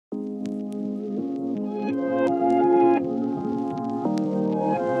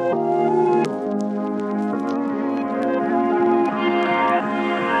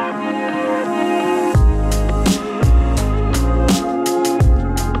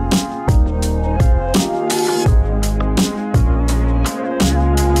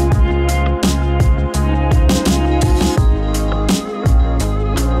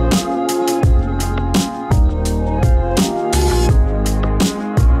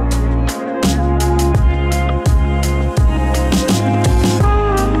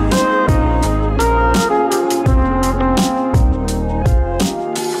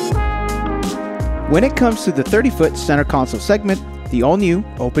When it comes to the 30-foot center console segment, the all-new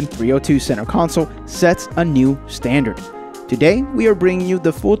Open 302 center console sets a new standard. Today, we are bringing you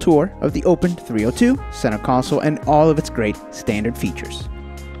the full tour of the Open 302 center console and all of its great standard features.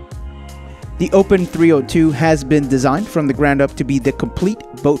 The Open 302 has been designed from the ground up to be the complete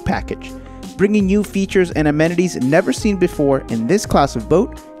boat package, bringing you features and amenities never seen before in this class of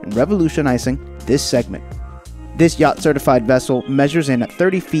boat and revolutionizing this segment. This yacht-certified vessel measures in at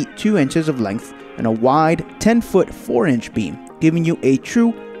 30 feet 2 inches of length and a wide 10-foot 4-inch beam, giving you a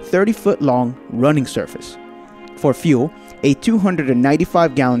true 30-foot long running surface. For fuel, a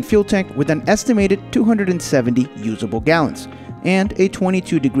 295-gallon fuel tank with an estimated 270 usable gallons, and a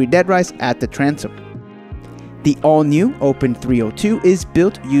 22-degree dead rise at the transom. The all-new Open 302 is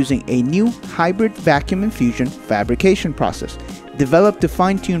built using a new hybrid vacuum infusion fabrication process, developed to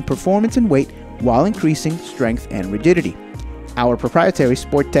fine-tune performance and weight while increasing strength and rigidity. Our proprietary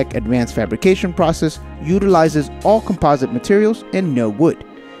SportTech advanced fabrication process utilizes all composite materials and no wood.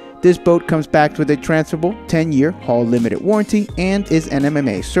 This boat comes backed with a transferable 10-year hull limited warranty and is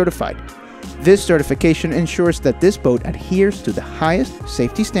NMMA certified. This certification ensures that this boat adheres to the highest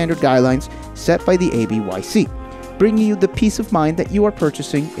safety standard guidelines set by the ABYC, bringing you the peace of mind that you are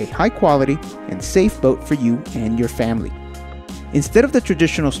purchasing a high-quality and safe boat for you and your family. Instead of the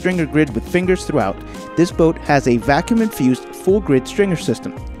traditional stringer grid with fingers throughout, this boat has a vacuum-infused full-grid stringer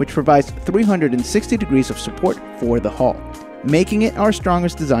system, which provides 360 degrees of support for the hull, making it our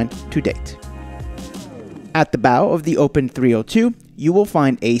strongest design to date. At the bow of the Open 302, you will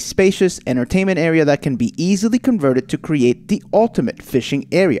find a spacious entertainment area that can be easily converted to create the ultimate fishing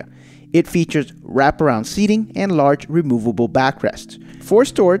area. It features wraparound seating and large removable backrests. For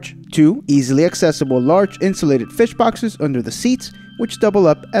storage, 2 easily accessible large insulated fish boxes under the seats, which double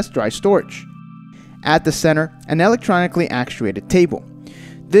up as dry storage. At the center, an electronically actuated table.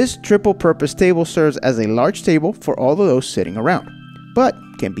 This triple-purpose table serves as a large table for all of those sitting around, but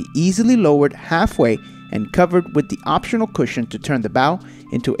can be easily lowered halfway and covered with the optional cushion to turn the bow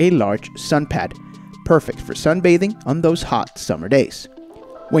into a large sun pad, perfect for sunbathing on those hot summer days.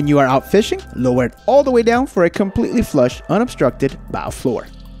 When you are out fishing, lower it all the way down for a completely flush, unobstructed bow floor.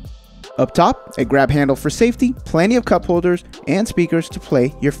 Up top, a grab handle for safety, plenty of cup holders, and speakers to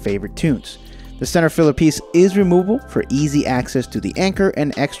play your favorite tunes. The center filler piece is removable for easy access to the anchor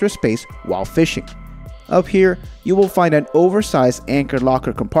and extra space while fishing. Up here, you will find an oversized anchor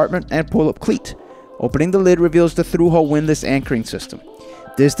locker compartment and pull-up cleat. Opening the lid reveals the through-hole windlass anchoring system.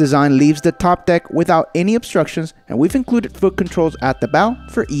 This design leaves the top deck without any obstructions, and we've included foot controls at the bow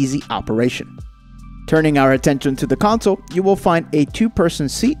for easy operation. Turning our attention to the console, you will find a 2-person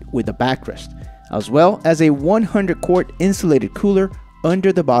seat with a backrest, as well as a 100-quart insulated cooler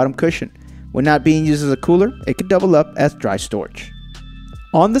under the bottom cushion. When not being used as a cooler, it could double up as dry storage.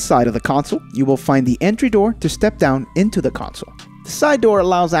 On the side of the console, you will find the entry door to step down into the console. The side door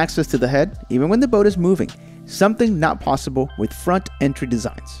allows access to the head even when the boat is moving, something not possible with front entry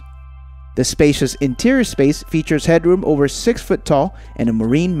designs. The spacious interior space features headroom over 6 foot tall and a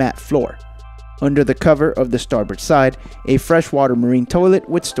marine mat floor. Under the cover of the starboard side, a freshwater marine toilet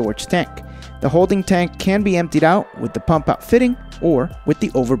with storage tank. The holding tank can be emptied out with the pump out fitting or with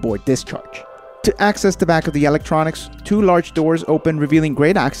the overboard discharge. To access the back of the electronics, 2 large doors open, revealing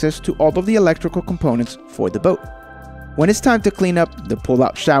great access to all of the electrical components for the boat. When it's time to clean up, the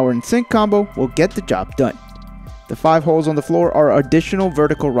pull-out shower and sink combo will get the job done. The 5 holes on the floor are additional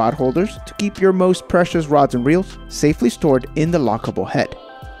vertical rod holders to keep your most precious rods and reels safely stored in the lockable head.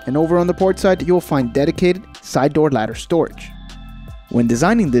 And over on the port side, you'll find dedicated side door ladder storage. When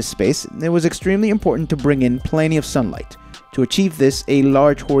designing this space, it was extremely important to bring in plenty of sunlight. To achieve this, a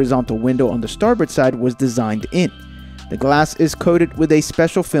large horizontal window on the starboard side was designed in. The glass is coated with a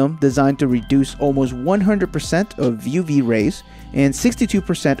special film designed to reduce almost 100% of UV rays and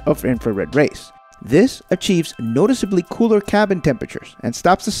 62% of infrared rays. This achieves noticeably cooler cabin temperatures and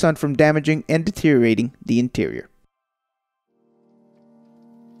stops the sun from damaging and deteriorating the interior.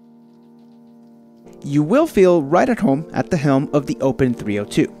 You will feel right at home at the helm of the Open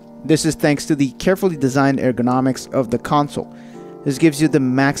 302. This is thanks to the carefully designed ergonomics of the console. This gives you the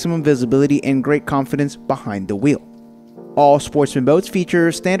maximum visibility and great confidence behind the wheel. All Sportsman boats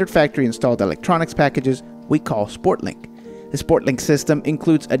feature standard factory installed electronics packages we call SportLink. The SportLink system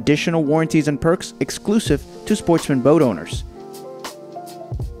includes additional warranties and perks exclusive to Sportsman boat owners.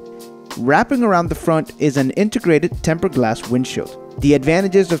 Wrapping around the front is an integrated tempered glass windshield. The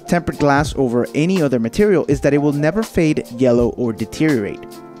advantages of tempered glass over any other material is that it will never fade, yellow, or deteriorate.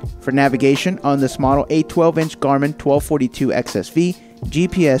 For navigation on this model, a 12-inch Garmin 1242 XSV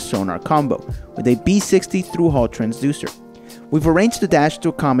GPS sonar combo with a B60 through-hull transducer. We've arranged the dash to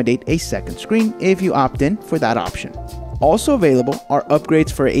accommodate a second screen if you opt in for that option. Also available are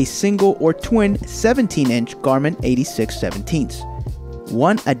upgrades for a single or twin 17-inch Garmin 8617s.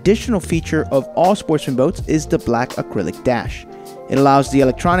 One additional feature of all Sportsman boats is the black acrylic dash. It allows the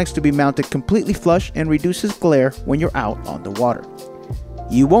electronics to be mounted completely flush and reduces glare when you're out on the water.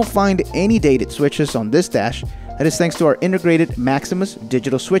 You won't find any dated switches on this dash. That is thanks to our integrated Maximus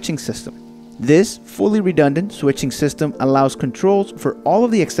digital switching system. This fully redundant switching system allows controls for all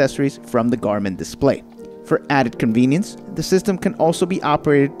of the accessories from the Garmin display. For added convenience, the system can also be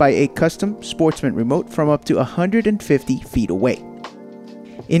operated by a custom Sportsman remote from up to 150 feet away.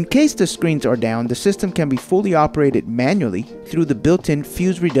 In case the screens are down, the system can be fully operated manually through the built-in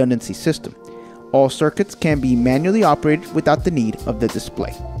fuse redundancy system. All circuits can be manually operated without the need of the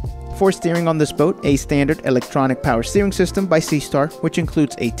display. For steering on this boat, a standard electronic power steering system by Seastar, which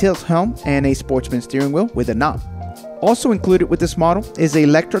includes a tilt helm and a Sportsman steering wheel with a knob. Also included with this model is a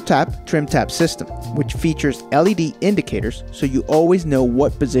Electro-Tap trim tab system, which features LED indicators so you always know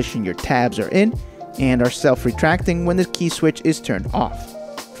what position your tabs are in and are self-retracting when the key switch is turned off.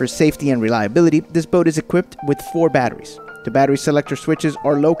 For safety and reliability, this boat is equipped with 4 batteries. The battery selector switches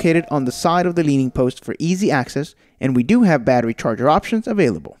are located on the side of the leaning post for easy access, and we do have battery charger options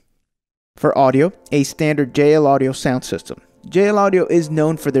available. For audio, a standard JL Audio sound system. JL Audio is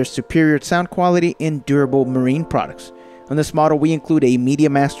known for their superior sound quality in durable marine products. On this model, we include a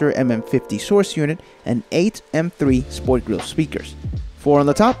MediaMaster MM50 source unit and 8 M3 Sport Grill speakers, 4 on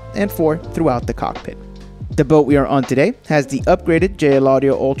the top and 4 throughout the cockpit. The boat we are on today has the upgraded JL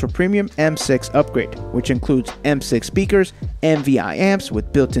Audio Ultra Premium M6 upgrade, which includes M6 speakers, MVI amps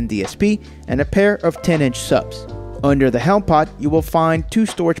with built-in DSP, and a pair of 10-inch subs. Under the helm pod, you will find 2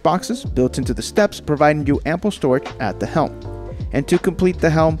 storage boxes built into the steps, providing you ample storage at the helm. And to complete the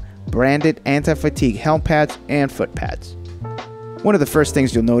helm, branded anti-fatigue helm pads and foot pads. One of the first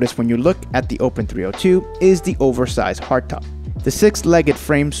things you'll notice when you look at the Open 302 is the oversized hardtop. The 6-legged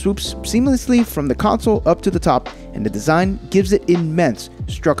frame swoops seamlessly from the console up to the top, and the design gives it immense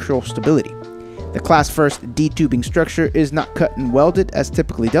structural stability. The class-first D-tubing structure is not cut and welded as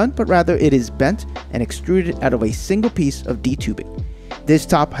typically done, but rather it is bent and extruded out of a single piece of D-tubing. This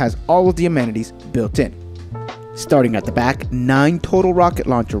top has all of the amenities built in. Starting at the back, 9 total rocket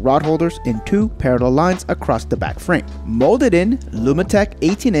launcher rod holders in 2 parallel lines across the back frame. Molded in Lumitec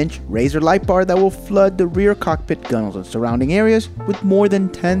 18-inch razor light bar that will flood the rear cockpit gunnels and surrounding areas with more than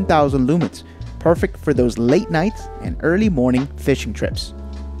 10,000 lumens, perfect for those late nights and early morning fishing trips.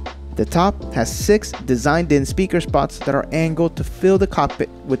 The top has 6 designed-in speaker spots that are angled to fill the cockpit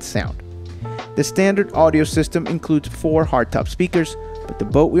with sound. The standard audio system includes 4 hardtop speakers, but the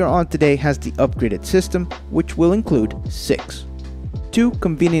boat we are on today has the upgraded system, which will include 6. 2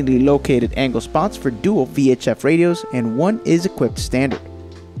 conveniently located angle spots for dual VHF radios, and 1 is equipped standard.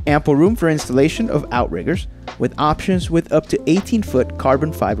 Ample room for installation of outriggers, with options with up to 18-foot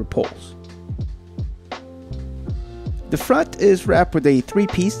carbon fiber poles. The front is wrapped with a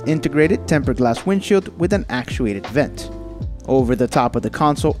 3-piece integrated tempered glass windshield with an actuated vent. Over the top of the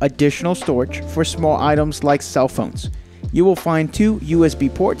console, additional storage for small items like cell phones. You will find 2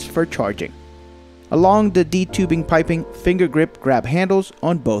 USB ports for charging. Along the D-tubing piping, finger grip grab handles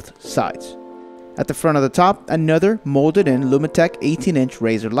on both sides. At the front of the top, another molded-in Lumitec 18-inch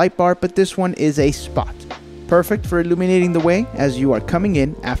razor light bar, but this one is a spot. Perfect for illuminating the way as you are coming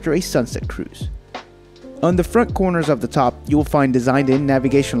in after a sunset cruise. On the front corners of the top, you will find designed-in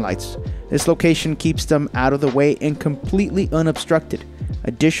navigation lights. This location keeps them out of the way and completely unobstructed.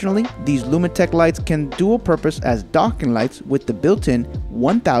 Additionally, these Lumitec lights can dual purpose as docking lights with the built-in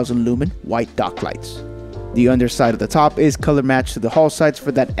 1000 lumen white dock lights. The underside of the top is color matched to the hull sides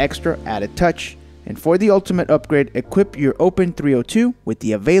for that extra added touch. And for the ultimate upgrade, equip your Open 302 with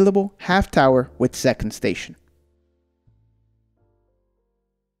the available half tower with second station.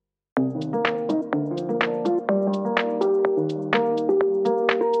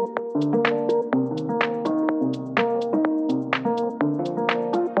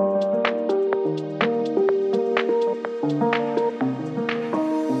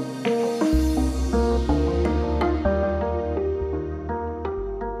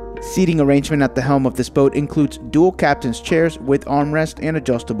 Seating arrangement at the helm of this boat includes dual captain's chairs with armrest and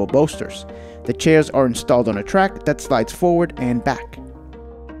adjustable bolsters. The chairs are installed on a track that slides forward and back.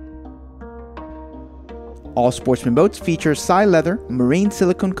 All Sportsman boats feature Psy-leather marine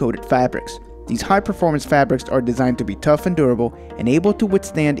silicone coated fabrics. These high-performance fabrics are designed to be tough and durable and able to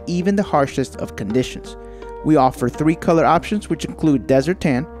withstand even the harshest of conditions. We offer 3 color options, which include desert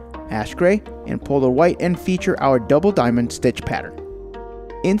tan, ash gray, and polar white, and feature our double diamond stitch pattern.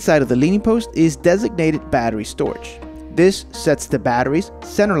 Inside of the leaning post is designated battery storage. This sets the batteries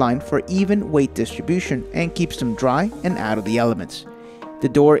centerline for even weight distribution and keeps them dry and out of the elements. The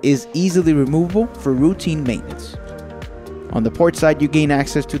door is easily removable for routine maintenance. On the port side, you gain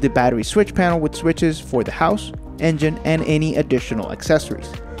access to the battery switch panel with switches for the house, engine, and any additional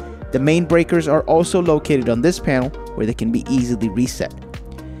accessories. The main breakers are also located on this panel where they can be easily reset.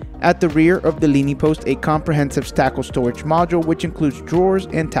 At the rear of the leaning post, a comprehensive tackle storage module which includes drawers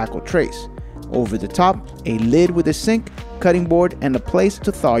and tackle trays. Over the top, a lid with a sink, cutting board, and a place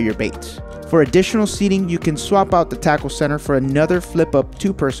to thaw your baits. For additional seating, you can swap out the tackle center for another flip-up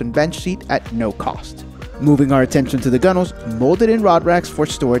 2-person bench seat at no cost. Moving our attention to the gunnels, molded in rod racks for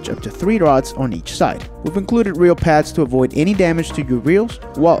storage up to 3 rods on each side. We've included reel pads to avoid any damage to your reels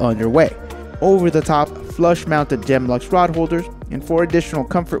while underway. Over the top, flush mounted Gemlux rod holders, and for additional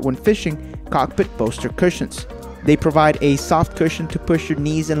comfort when fishing, cockpit bolster cushions. They provide a soft cushion to push your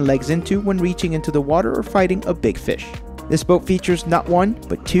knees and legs into when reaching into the water or fighting a big fish. This boat features not 1,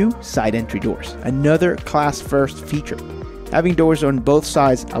 but 2 side entry doors, another class first feature. Having doors on both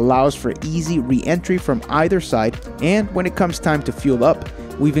sides allows for easy re-entry from either side, and when it comes time to fuel up,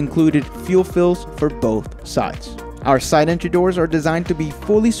 we've included fuel fills for both sides. Our side entry doors are designed to be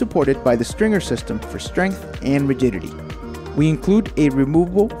fully supported by the stringer system for strength and rigidity. We include a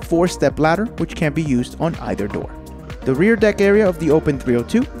removable 4-step ladder which can be used on either door. The rear deck area of the Open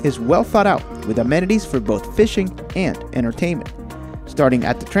 302 is well thought out with amenities for both fishing and entertainment. Starting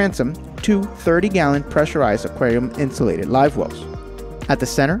at the transom, 2 30-gallon pressurized aquarium insulated live wells. At the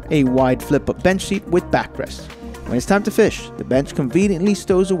center, a wide flip-up bench seat with backrest. When it's time to fish, the bench conveniently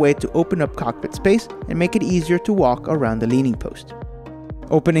stows away to open up cockpit space and make it easier to walk around the leaning post.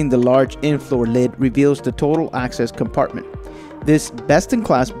 Opening the large in-floor lid reveals the total access compartment. This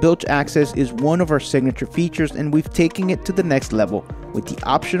best-in-class bilge access is one of our signature features, and we've taken it to the next level with the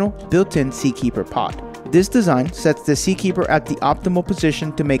optional built-in Seakeeper pod. This design sets the Seakeeper at the optimal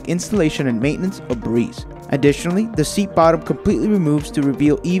position to make installation and maintenance a breeze. Additionally, the seat bottom completely removes to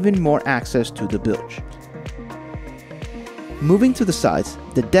reveal even more access to the bilge. Moving to the sides,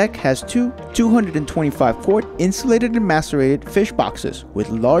 the deck has 2 225-quart insulated and macerated fish boxes with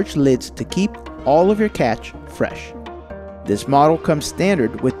large lids to keep all of your catch fresh. This model comes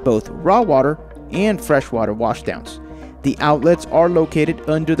standard with both raw water and freshwater washdowns. The outlets are located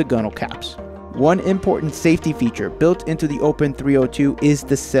under the gunnel caps. One important safety feature built into the Open 302 is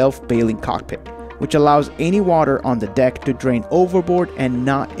the self-bailing cockpit, which allows any water on the deck to drain overboard and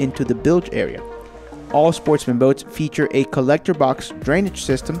not into the bilge area. All Sportsman boats feature a collector box drainage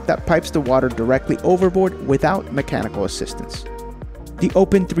system that pipes the water directly overboard without mechanical assistance. The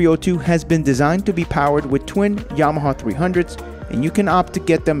Open 302 has been designed to be powered with twin Yamaha 300s, and you can opt to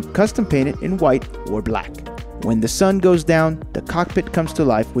get them custom painted in white or black. When the sun goes down, the cockpit comes to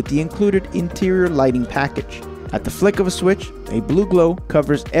life with the included interior lighting package. At the flick of a switch, a blue glow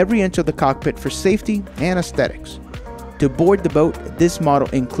covers every inch of the cockpit for safety and aesthetics. To board the boat, this model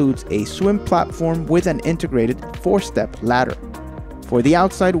includes a swim platform with an integrated 4-step ladder. For the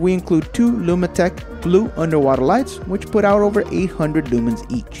outside, we include 2 Lumitec blue underwater lights which put out over 800 lumens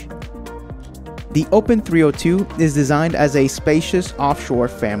each. The Open 302 is designed as a spacious offshore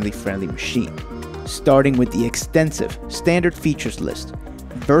family-friendly machine. Starting with the extensive standard features list,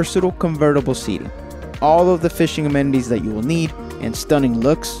 versatile convertible seating, all of the fishing amenities that you will need, and stunning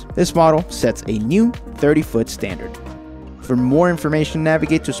looks, this model sets a new 30-foot standard. For more information,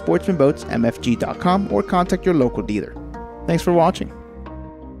 navigate to sportsmanboatsmfg.com or contact your local dealer. Thanks for watching.